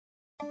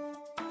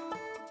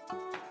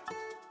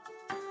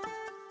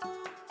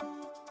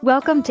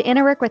Welcome to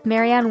Inner Work with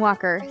Marianne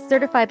Walker,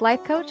 certified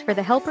life coach for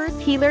the helpers,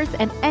 healers,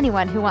 and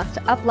anyone who wants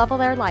to up-level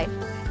their life.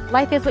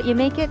 Life is what you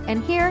make it,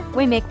 and here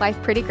we make life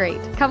pretty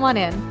great. Come on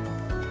in.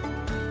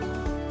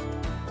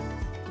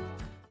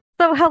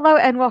 So hello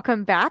and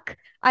welcome back.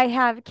 I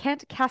have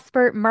Kent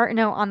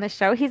Casper-Martineau on the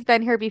show. He's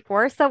been here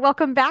before, so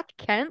welcome back,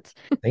 Kent.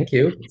 Thank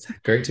you. It's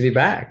great to be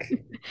back.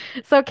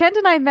 So Kent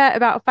and I met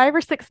about 5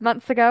 or 6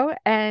 months ago,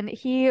 and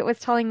he was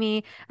telling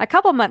me a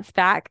couple months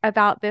back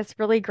about this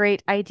really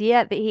great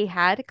idea that he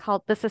had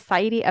called the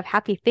Society of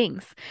Happy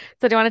Things.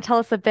 So do you want to tell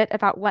us a bit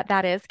about what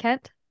that is,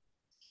 Kent?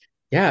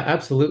 Yeah,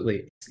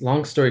 absolutely.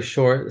 Long story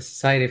short, the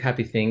Society of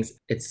Happy Things,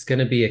 it's going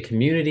to be a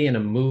community and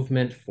a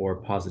movement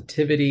for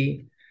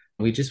positivity.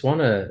 We just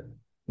want to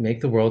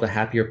make the world a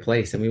happier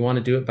place, and we want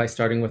to do it by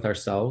starting with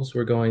ourselves.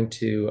 We're going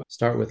to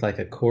start with like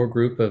a core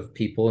group of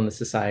people in the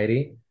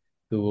society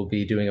who will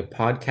be doing a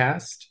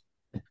podcast.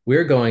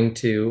 We're going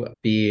to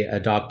be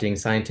adopting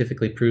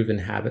scientifically proven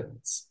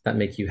habits that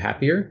make you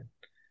happier.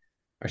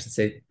 Or I should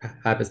say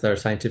habits that are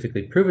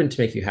scientifically proven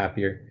to make you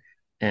happier.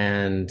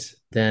 And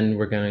then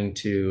we're going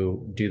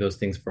to do those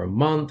things for a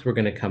month. We're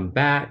going to come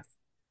back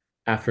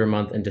after a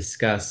month and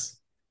discuss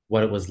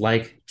what it was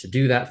like to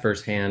do that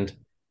firsthand,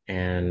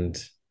 and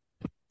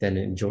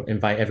then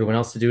invite everyone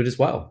else to do it as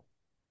well.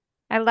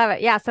 I love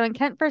it. Yeah. So when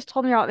Kent first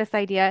told me about this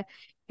idea,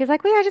 he's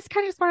like, "Well, I just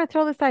kind of just want to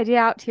throw this idea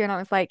out to you." And I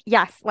was like,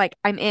 "Yes, like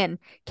I'm in.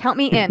 Count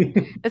me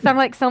in." This sounded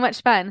like so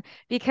much fun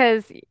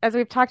because as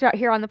we've talked about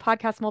here on the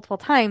podcast multiple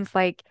times,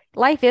 like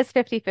life is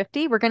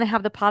 50-50. We're going to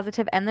have the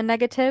positive and the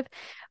negative,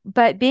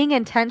 but being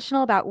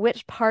intentional about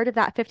which part of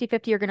that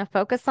 50-50 you're going to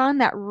focus on,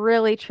 that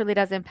really truly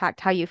does impact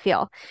how you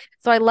feel.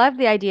 So I love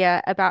the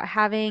idea about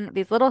having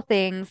these little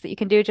things that you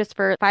can do just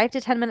for 5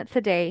 to 10 minutes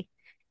a day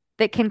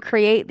that can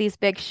create these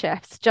big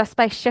shifts just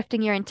by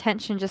shifting your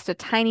intention just a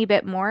tiny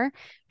bit more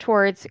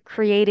towards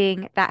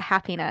creating that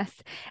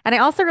happiness. And I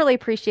also really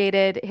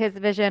appreciated his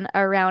vision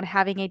around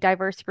having a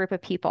diverse group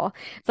of people.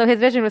 So his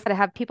vision was to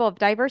have people of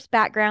diverse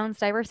backgrounds,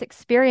 diverse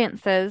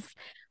experiences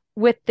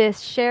with this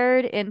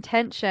shared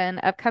intention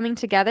of coming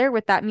together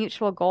with that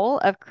mutual goal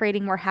of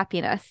creating more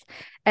happiness.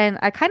 And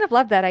I kind of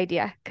love that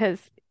idea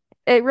because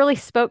it really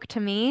spoke to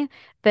me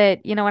that,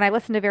 when I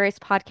listen to various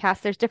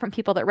podcasts, there's different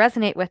people that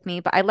resonate with me,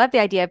 but I love the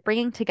idea of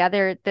bringing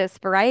together this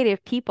variety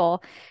of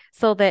people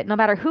so that no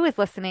matter who is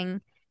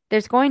listening,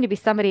 there's going to be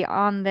somebody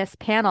on this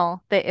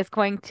panel that is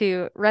going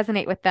to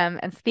resonate with them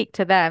and speak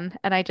to them.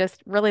 And I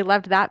just really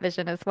loved that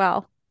vision as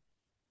well.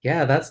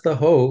 Yeah, that's the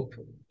hope.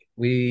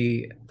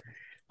 We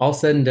all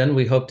said and done,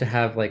 we hope to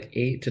have like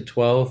 8 to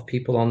 12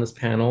 people on this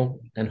panel,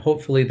 and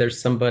hopefully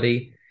there's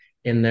somebody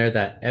in there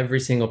that every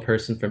single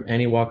person from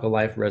any walk of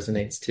life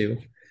resonates to.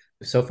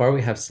 So far,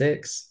 we have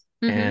six,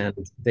 Hmm. and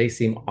they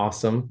seem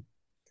awesome.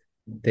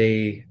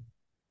 They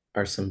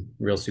are some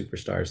real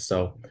superstars.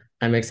 So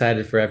I'm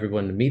excited for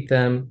everyone to meet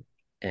them,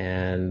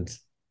 and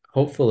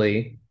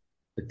hopefully,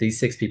 with these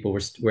six people,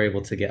 we're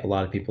able to get a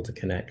lot of people to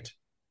connect,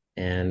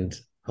 and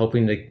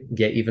hoping to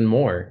get even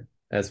more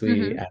as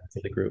we Hmm. add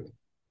to the group.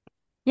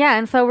 Yeah,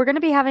 and so we're going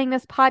to be having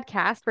this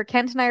podcast where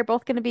Kent and I are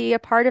both going to be a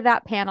part of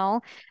that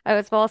panel,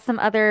 as well as some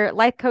other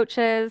life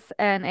coaches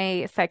and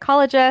a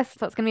psychologist.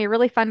 So it's going to be a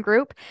really fun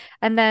group.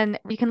 And then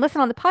you can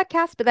listen on the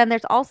podcast, but then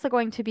there's also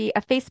going to be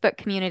a Facebook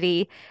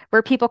community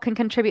where people can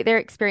contribute their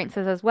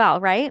experiences as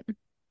well, right?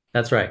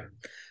 That's right.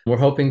 We're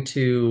hoping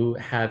to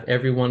have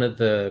every one of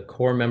the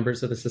core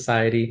members of the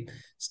society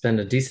spend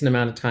a decent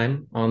amount of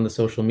time on the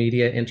social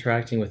media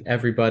interacting with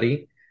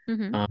everybody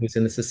Hmm. who's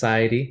in the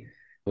society.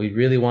 We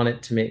really want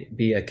it to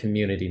be a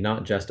community,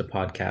 not just a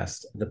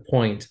podcast. The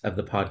point of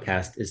the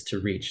podcast is to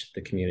reach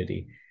the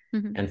community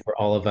Hmm. and for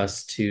all of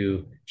us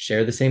to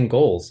share the same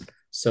goals.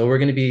 So we're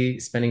going to be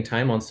spending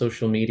time on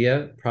social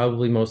media,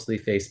 probably mostly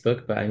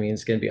Facebook, but I mean,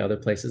 it's going to be other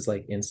places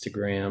like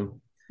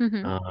Instagram,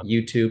 Hmm.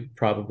 YouTube,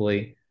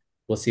 probably.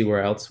 We'll see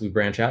where else we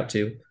branch out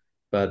to.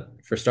 But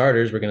for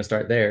starters, we're going to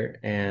start there.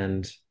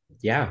 And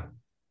yeah,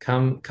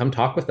 come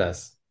talk with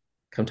us.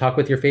 Come talk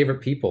with your favorite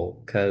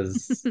people,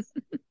 because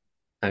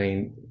I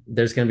mean,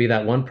 there's going to be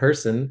that one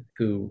person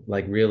who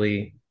like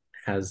really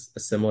has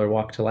a similar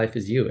walk to life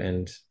as you,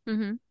 and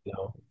Hmm. you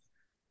know,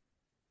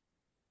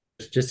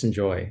 just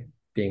enjoy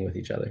being with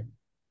each other.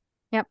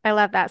 Yep, I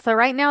love that. So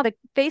right now the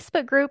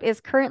Facebook group is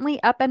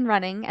currently up and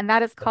running, and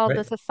that is That's called the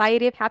right.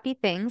 Society of Happy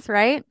Things,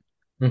 right?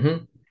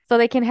 Hmm. So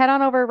they can head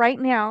on over right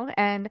now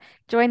and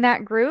join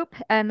that group.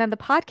 And then the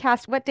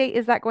podcast, what date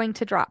is that going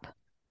to drop?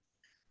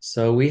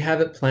 So we have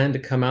it planned to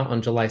come out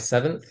on July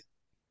 7th,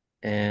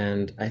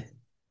 and I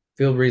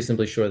feel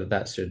reasonably sure that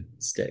that should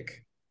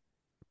stick.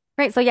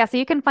 Right. So yeah, so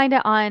you can find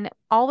it on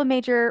all the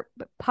major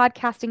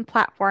podcasting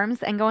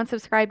platforms and go and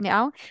subscribe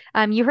now.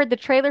 You heard the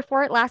trailer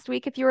for it last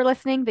week if you were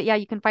listening, but yeah,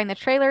 you can find the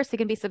trailer so you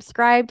can be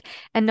subscribed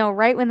and know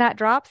right when that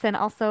drops. And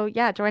also,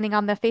 yeah, joining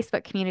on the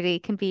Facebook community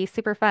can be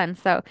super fun.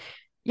 So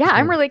yeah,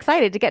 I'm Mhm. really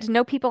excited to get to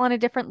know people on a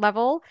different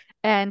level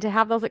and to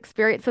have those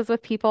experiences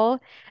with people.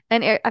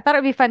 And I thought it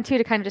would be fun too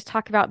to kind of just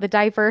talk about the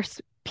diverse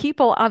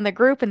people on the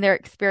group and their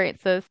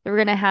experiences. We're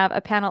going to have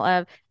a panel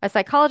of a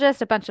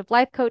psychologist, a bunch of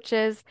life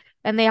coaches,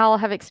 and they all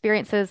have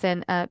experiences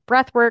in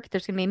breath work.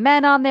 There's going to be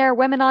men on there,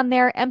 women on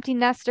there, empty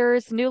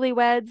nesters,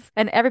 newlyweds,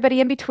 and everybody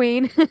in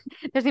between.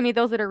 There's going to be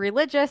those that are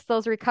religious,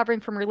 those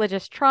recovering from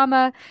religious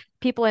trauma,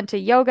 people into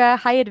yoga,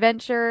 high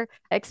adventure,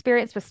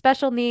 experience with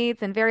special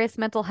needs and various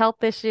mental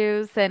health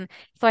issues. And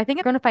so I think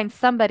I'm going to find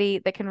somebody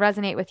that can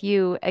resonate with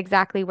you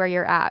exactly where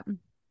you're at.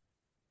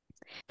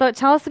 So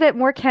tell us a bit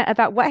more, Kent,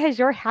 about what has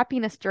your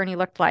happiness journey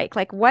looked like?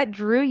 Like what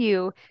drew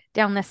you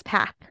down this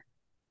path?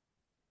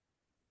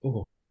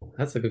 Oh,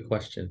 that's a good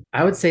question.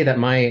 I would say that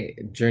my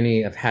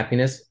journey of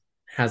happiness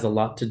has a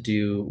lot to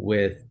do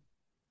with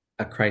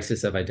a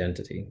crisis of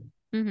identity.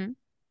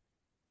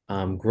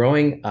 Mm-hmm.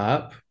 Growing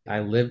up, I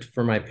lived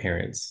for my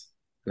parents,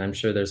 and I'm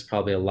sure there's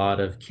probably a lot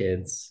of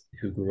kids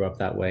who grew up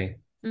that way,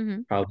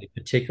 Mm-hmm. probably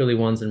particularly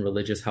ones in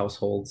religious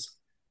households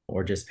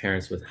or just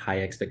parents with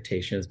high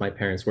expectations. My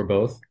parents were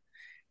both,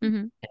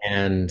 Mm-hmm.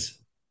 and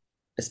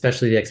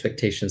especially the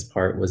expectations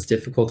part was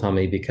difficult on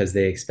me because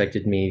they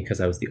expected me,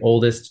 because I was the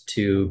oldest,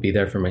 to be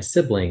there for my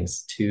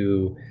siblings,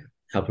 to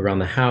help around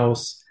the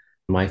house.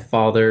 My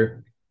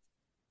father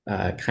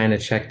kind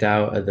of checked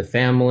out of the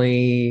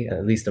family,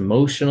 at least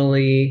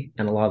emotionally,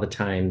 and a lot of the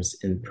times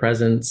in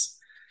presence,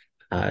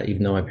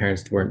 even though my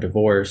parents weren't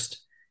divorced.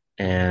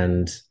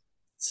 And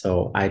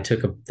so I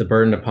took the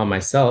burden upon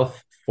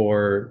myself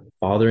for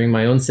fathering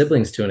my own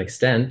siblings to an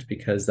extent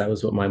because that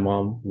was what my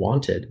mom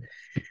wanted.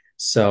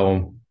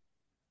 So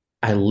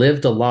I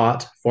lived a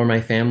lot for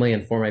my family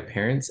and for my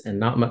parents and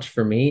not much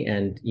for me.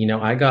 And,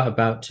 I got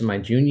about to my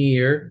junior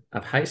year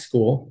of high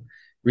school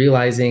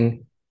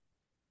realizing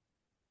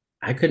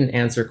I couldn't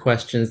answer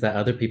questions that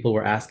other people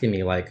were asking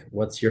me, like,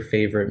 what's your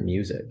favorite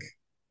music?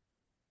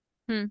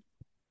 Hmm.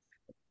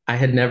 I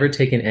had never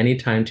taken any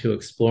time to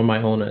explore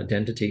my own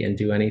identity and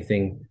do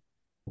anything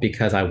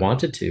because I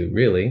wanted to,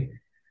 really.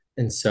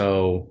 And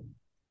so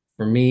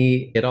for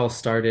me, it all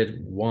started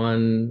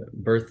one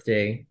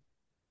birthday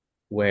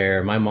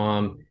where my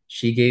mom,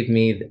 she gave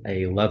me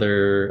a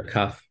leather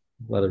cuff,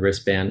 leather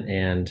wristband,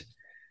 and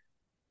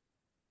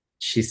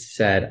she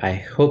said, I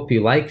hope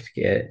you liked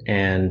it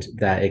and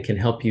that it can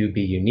help you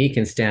be unique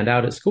and stand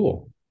out at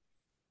school.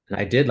 And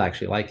I did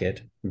actually like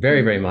it very,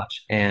 Mm-hmm. very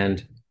much.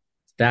 And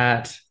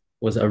that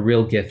was a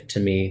real gift to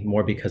me,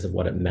 more because of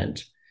what it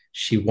meant.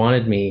 She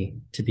wanted me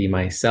to be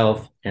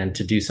myself and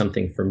to do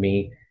something for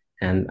me.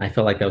 And I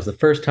felt like that was the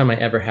first time I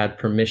ever had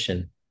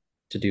permission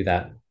to do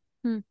that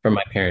Hmm. from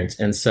my parents.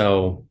 And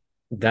so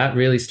that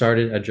really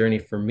started a journey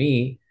for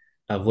me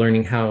of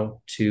learning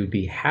how to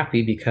be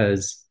happy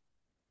because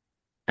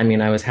I mean,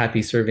 I was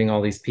happy serving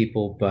all these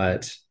people,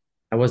 but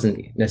I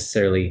wasn't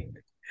necessarily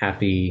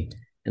happy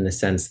in the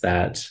sense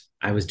that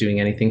I was doing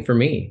anything for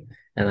me.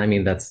 And I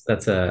mean, that's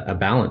a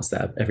balance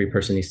that every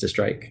person needs to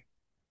strike.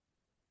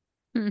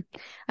 Hmm.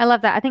 I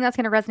love that. I think that's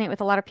going to resonate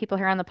with a lot of people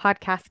here on the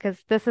podcast because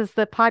this is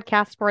the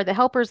podcast for the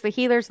helpers, the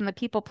healers, and the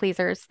people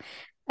pleasers.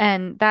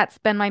 And that's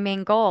been my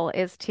main goal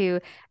is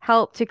to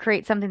help to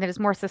create something that is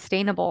more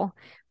sustainable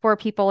for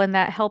people in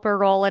that helper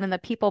role and in the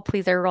people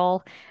pleaser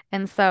role.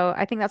 And so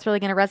I think that's really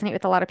going to resonate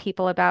with a lot of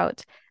people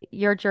about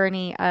your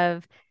journey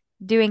of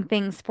doing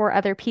things for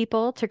other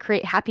people to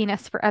create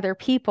happiness for other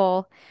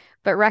people,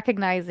 but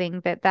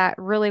recognizing that that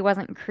really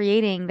wasn't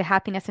creating the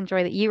happiness and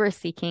joy that you were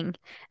seeking.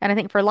 And I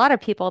think for a lot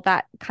of people,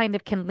 that kind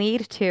of can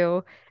lead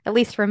to, at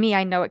least for me,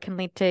 I know it can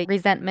lead to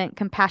resentment,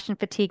 compassion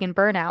fatigue, and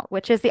burnout,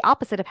 which is the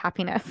opposite of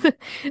happiness.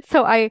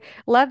 So I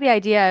love the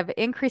idea of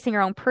increasing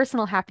our own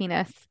personal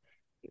happiness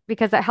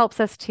because that helps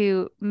us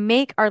to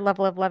make our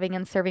level of loving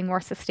and serving more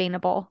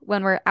sustainable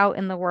when we're out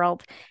in the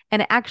world.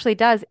 And it actually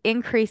does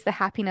increase the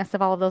happiness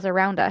of all of those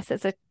around us.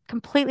 It's a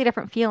completely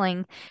different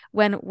feeling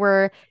when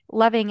we're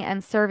loving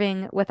and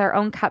serving with our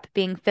own cup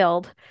being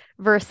filled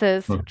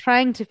versus Hmm.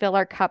 trying to fill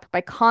our cup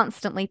by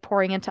constantly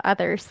pouring into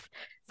others.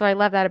 So I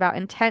love that about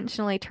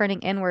intentionally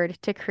turning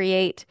inward to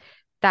create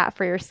that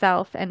for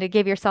yourself and to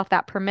give yourself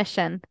that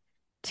permission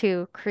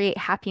to create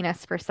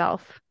happiness for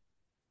self.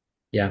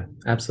 Yeah,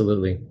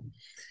 absolutely.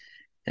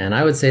 And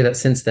I would say that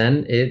since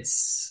then,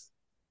 it's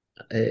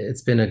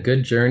been a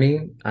good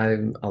journey.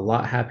 I'm a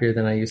lot happier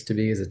than I used to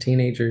be as a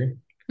teenager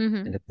Hmm.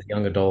 and as a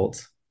young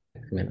adult. I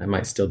mean, I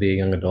might still be a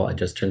young adult. I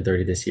just turned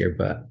 30 this year,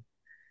 but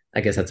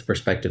I guess that's a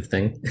perspective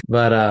thing.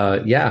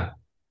 But yeah,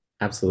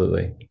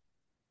 absolutely.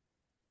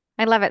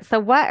 I love it. So,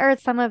 what are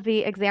some of the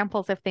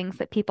examples of things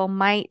that people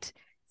might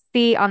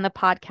see on the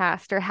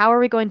podcast, or how are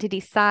we going to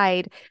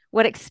decide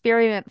what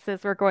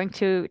experiences we're going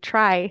to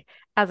try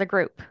as a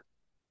group?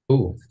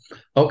 Ooh.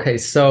 Okay,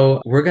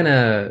 so we're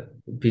gonna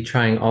be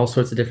trying all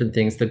sorts of different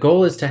things. The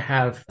goal is to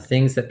have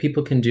things that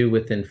people can do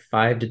within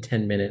 5 to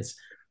 10 minutes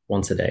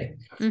once a day.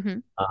 Hmm.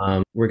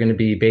 We're going to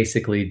be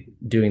basically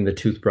doing the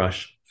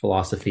toothbrush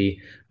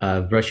philosophy.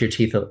 Brush your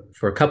teeth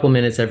for a couple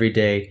minutes every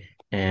day,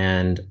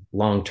 and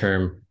long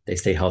term, they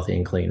stay healthy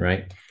and clean,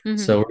 right? Hmm.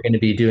 So we're going to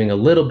be doing a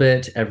little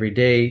bit every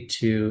day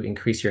to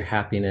increase your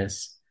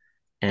happiness,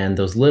 and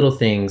those little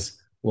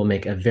things will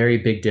make a very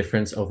big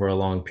difference over a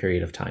long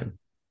period of time.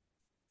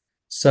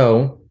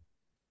 So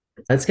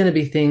That's going to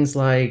be things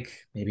like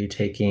maybe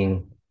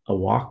taking a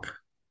walk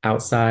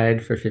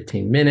outside for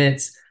 15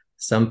 minutes.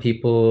 Some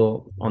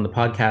people on the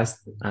podcast,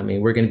 I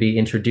mean, we're going to be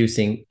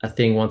introducing a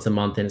thing once a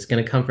month, and it's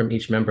going to come from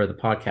each member of the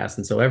podcast.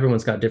 And so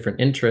everyone's got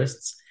different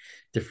interests,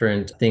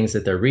 different things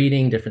that they're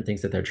reading, different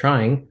things that they're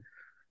trying.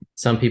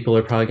 Some people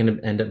are probably going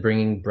to end up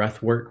bringing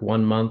breath work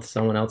one month.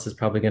 Someone else is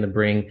probably going to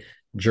bring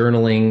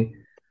journaling.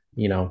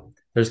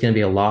 There's going to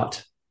be a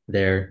lot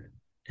there.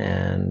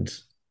 And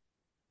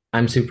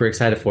I'm super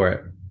excited for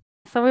it.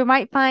 So we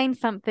might find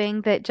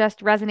something that just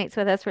resonates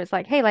with us where it's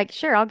like, hey, like,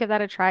 sure, I'll give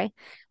that a try.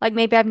 Like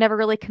maybe I've never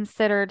really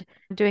considered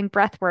doing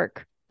breath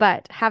work,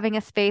 but having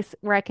a space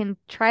where I can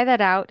try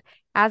that out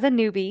as a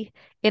newbie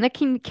in a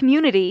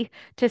community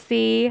to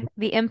see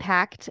the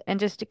impact and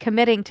just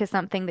committing to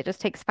something that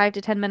just takes 5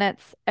 to 10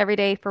 minutes every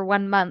day for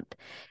 1 month.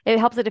 It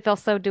helps it to feel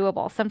so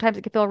doable. Sometimes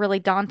it can feel really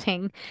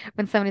daunting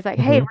when somebody's like,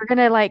 hey, Mhm. we're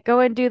gonna like go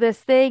and do this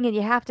thing and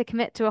you have to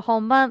commit to a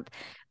whole month.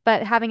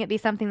 But having it be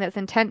something that's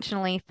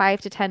intentionally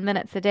 5 to 10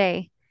 minutes a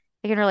day,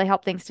 it can really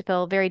help things to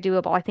feel very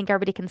doable. I think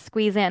everybody can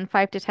squeeze in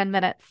 5 to 10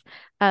 minutes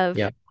of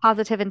Yeah.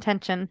 positive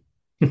intention.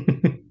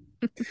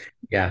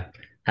 Yeah,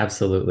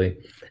 absolutely.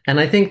 And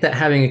I think that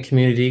having a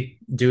community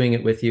doing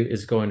it with you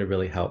is going to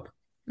really help,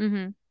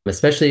 Hmm.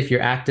 especially if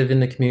you're active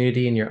in the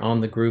community and you're on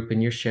the group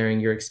and you're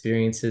sharing your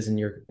experiences and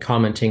you're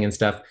commenting and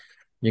stuff.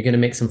 You're going to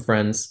make some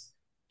friends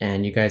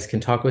and you guys can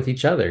talk with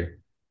each other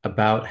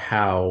about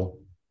how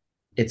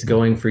it's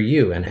going for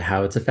you and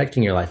how it's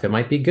affecting your life. It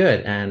might be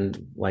good.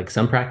 And like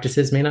some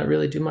practices may not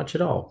really do much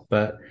at all,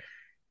 but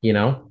you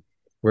know,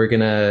 we're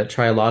going to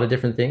try a lot of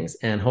different things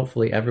and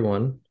hopefully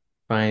everyone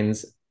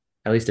finds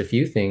at least a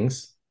few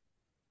things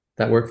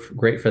that work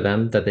great for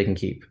them that they can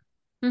keep.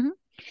 Hmm.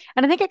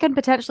 And I think it can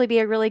potentially be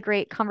a really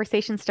great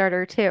conversation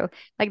starter too.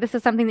 Like this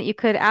is something that you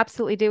could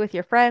absolutely do with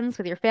your friends,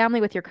 with your family,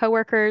 with your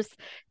coworkers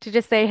to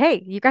just say,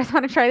 "Hey, you guys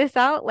want to try this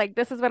out? Like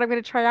this is what I'm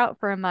going to try out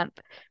for a month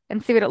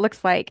and see what it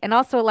looks like." And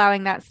also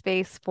allowing that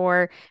space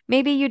for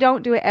maybe you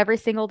don't do it every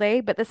single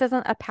day, but this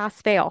isn't a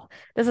pass fail.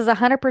 This is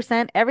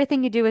 100%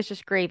 everything you do is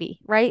just gravy,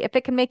 right? If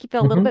it can make you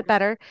feel a little Mhm. bit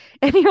better,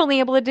 if you're only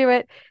able to do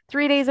it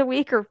 3 days a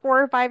week or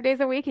 4 or 5 days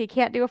a week, you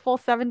can't do a full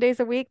 7 days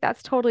a week,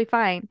 that's totally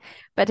fine.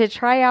 But to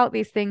try out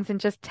these things and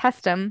just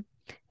test them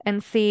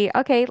and see,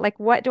 okay, like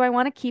what do I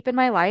want to keep in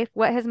my life?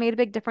 What has made a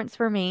big difference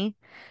for me?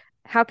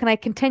 How can I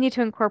continue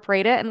to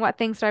incorporate it? And what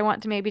things do I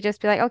want to maybe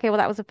just be like, okay, well,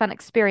 that was a fun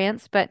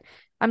experience, but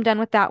I'm done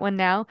with that one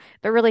now.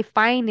 But really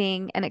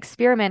finding and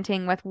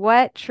experimenting with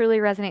what truly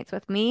resonates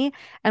with me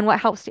and what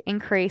helps to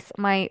increase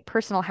my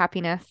personal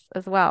happiness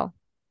as well.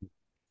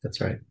 That's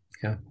right.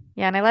 Yeah.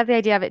 Yeah, and I love the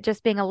idea of it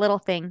just being a little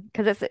thing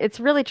because it's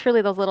really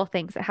truly those little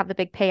things that have the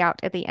big payout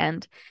at the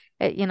end.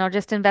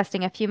 Just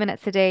investing a few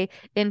minutes a day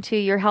into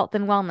your health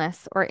and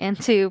wellness or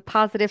into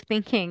positive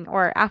thinking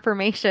or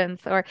affirmations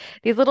or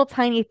these little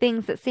tiny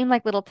things that seem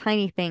like little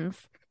tiny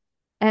things.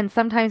 And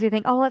sometimes you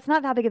think, oh, well, it's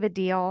not that big of a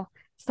deal.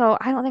 So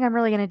I don't think I'm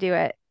really going to do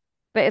it.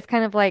 But it's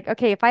kind of like,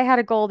 okay, if I had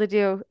a goal to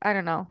do, I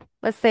don't know,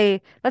 let's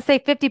say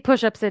 50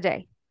 push-ups a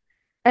day.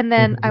 And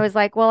then I Mhm. was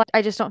like, well,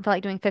 I just don't feel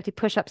like doing 50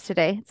 push-ups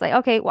today. It's like,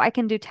 okay, well, I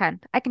can do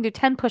 10. I can do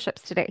 10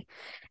 push-ups today.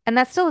 And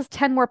that still is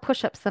 10 more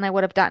push-ups than I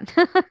would have done.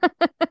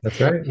 That's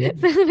right. Yeah.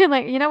 So it's been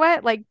like, you know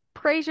what? Like,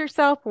 praise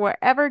yourself for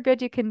whatever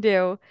good you can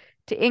do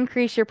to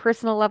increase your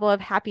personal level of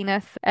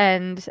happiness.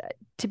 And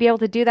to be able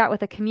to do that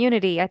with a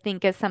community, I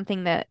think is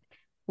something that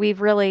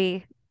we've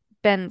really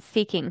been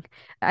seeking.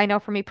 I know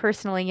for me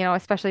personally,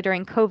 especially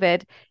during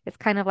COVID, it's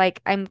kind of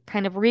like I'm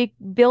kind of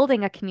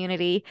rebuilding a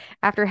community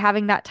after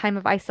having that time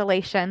of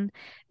isolation.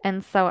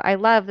 And so I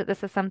love that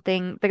this is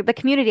something, the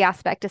community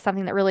aspect is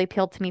something that really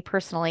appealed to me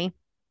personally.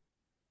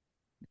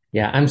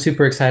 Yeah. I'm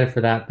super excited for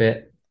that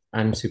bit.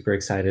 I'm super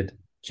excited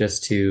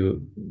just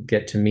to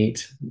get to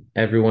meet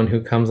everyone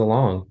who comes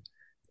along,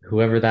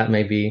 whoever that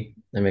may be.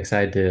 I'm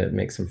excited to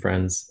make some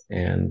friends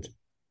and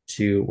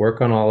to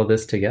work on all of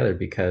this together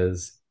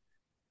because,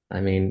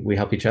 I mean, we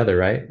help each other,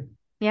 right?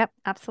 Yep,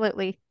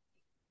 absolutely.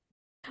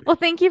 Well,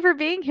 thank you for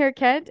being here,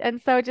 Kent. And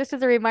so, just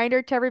as a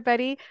reminder to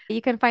everybody,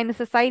 you can find the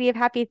Society of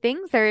Happy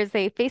Things. There is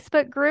a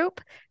Facebook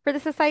group for the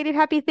Society of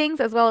Happy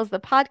Things, as well as the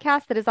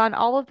podcast that is on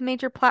all of the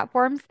major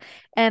platforms.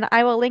 And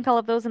I will link all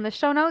of those in the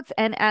show notes.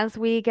 And as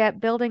we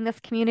get building this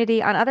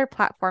community on other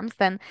platforms,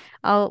 then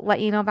I'll let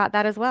you know about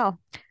that as well.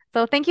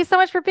 So, thank you so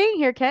much for being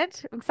here,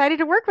 Kent. I'm excited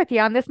to work with you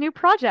on this new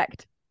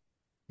project.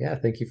 Yeah.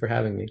 Thank you for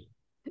having me.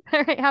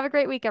 All right. Have a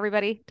great week,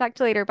 everybody. Talk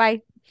to you later.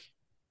 Bye.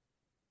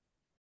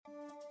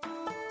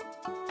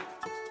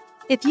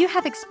 If you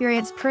have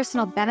experienced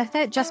personal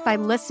benefit just by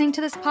listening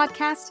to this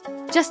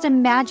podcast, just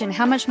imagine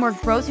how much more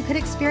growth you could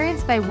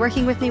experience by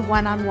working with me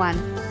one-on-one.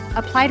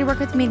 Apply to work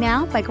with me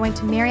now by going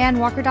to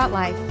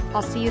mariannewalker.life.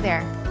 I'll see you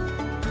there.